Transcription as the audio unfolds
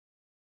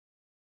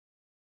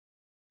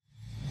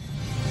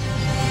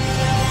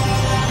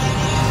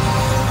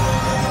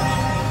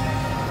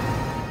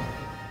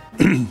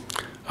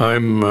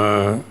I'm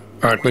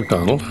Art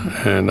McDonald,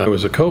 and I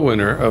was a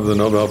co-winner of the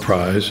Nobel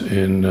Prize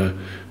in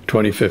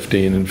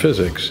 2015 in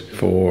physics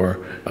for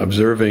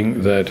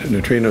observing that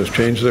neutrinos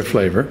change their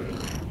flavor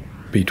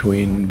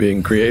between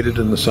being created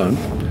in the sun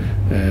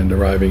and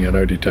arriving at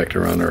our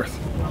detector on Earth.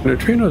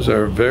 Neutrinos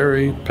are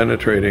very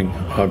penetrating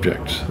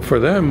objects. For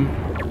them,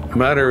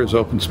 matter is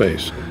open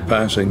space.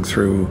 Passing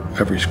through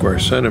every square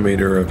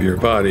centimeter of your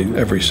body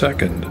every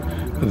second,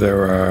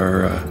 there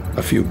are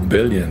a few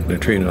billion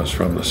neutrinos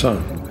from the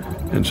sun.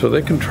 And so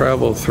they can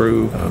travel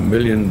through a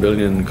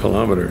billion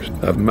kilometers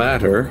of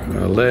matter,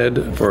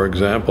 lead, for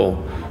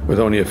example, with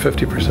only a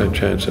 50%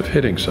 chance of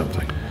hitting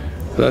something.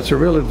 That's a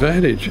real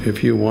advantage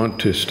if you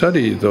want to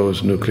study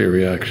those nuclear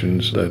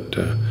reactions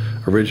that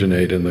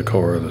originate in the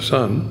core of the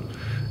sun,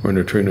 where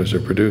neutrinos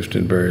are produced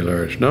in very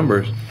large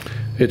numbers.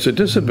 It's a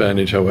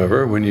disadvantage,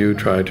 however, when you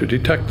try to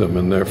detect them,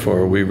 and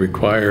therefore we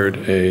required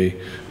a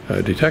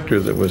detector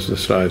that was the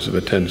size of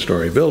a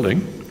 10-story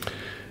building.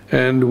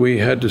 And we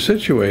had to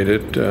situate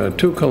it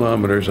 2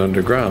 kilometers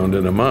underground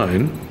in a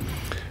mine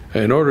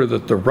in order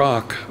that the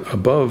rock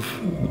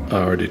above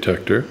our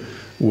detector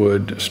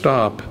would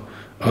stop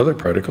other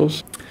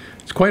particles.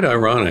 It's quite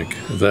ironic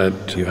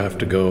that you have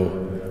to go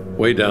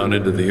way down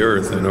into the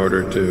earth in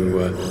order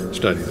to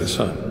study the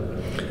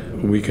sun.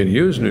 We can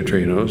use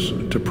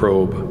neutrinos to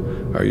probe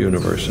our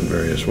universe in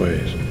various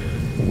ways.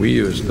 We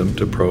use them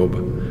to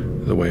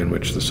probe the way in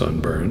which the sun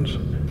burns.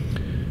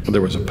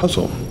 There was a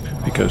puzzle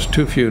because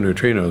too few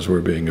neutrinos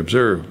were being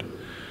observed.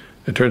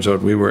 It turns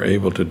out we were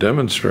able to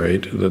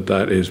demonstrate that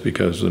that is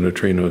because the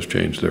neutrinos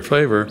changed their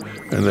flavor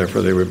and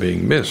therefore they were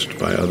being missed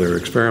by other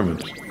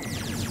experiments.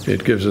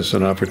 It gives us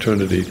an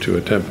opportunity to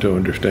attempt to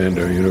understand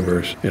our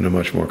universe in a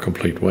much more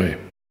complete way.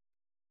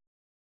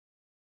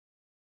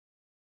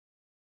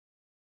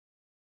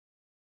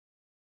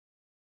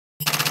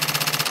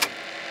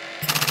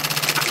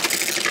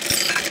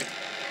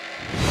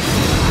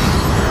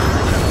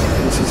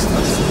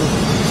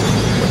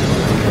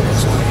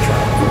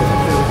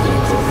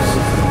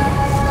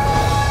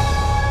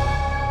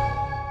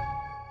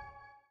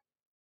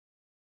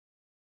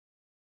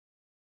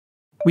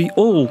 We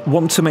all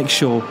want to make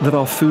sure that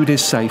our food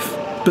is safe,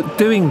 but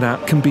doing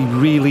that can be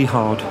really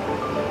hard.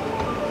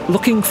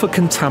 Looking for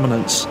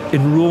contaminants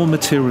in raw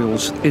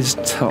materials is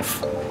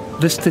tough.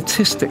 The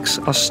statistics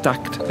are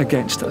stacked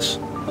against us.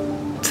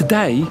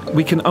 Today,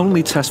 we can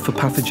only test for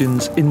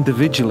pathogens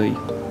individually,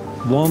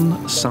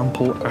 one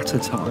sample at a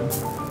time.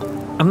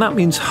 And that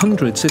means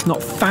hundreds, if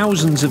not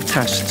thousands of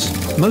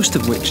tests, most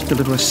of which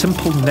deliver a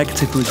simple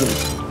negative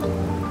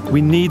result.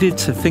 We needed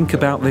to think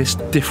about this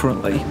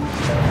differently.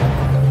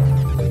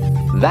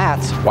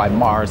 That's why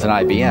Mars and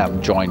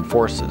IBM joined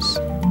forces,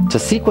 to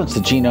sequence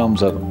the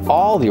genomes of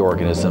all the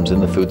organisms in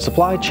the food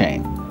supply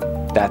chain.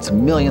 That's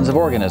millions of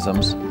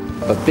organisms,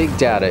 but big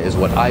data is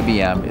what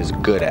IBM is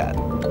good at.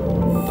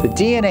 The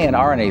DNA and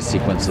RNA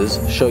sequences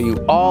show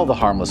you all the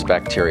harmless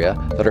bacteria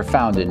that are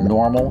found in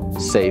normal,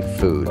 safe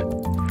food.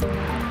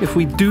 If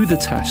we do the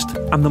test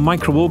and the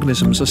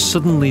microorganisms are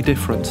suddenly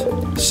different,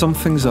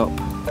 something's up.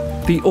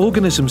 The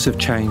organisms have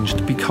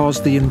changed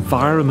because the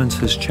environment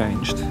has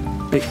changed.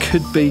 It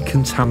could be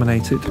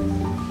contaminated.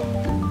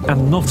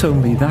 And not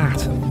only that,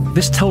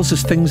 this tells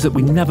us things that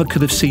we never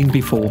could have seen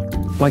before,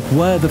 like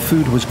where the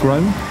food was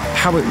grown,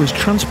 how it was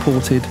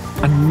transported,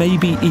 and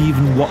maybe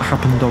even what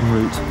happened en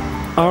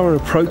route. Our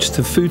approach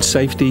to food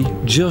safety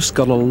just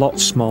got a lot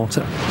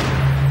smarter.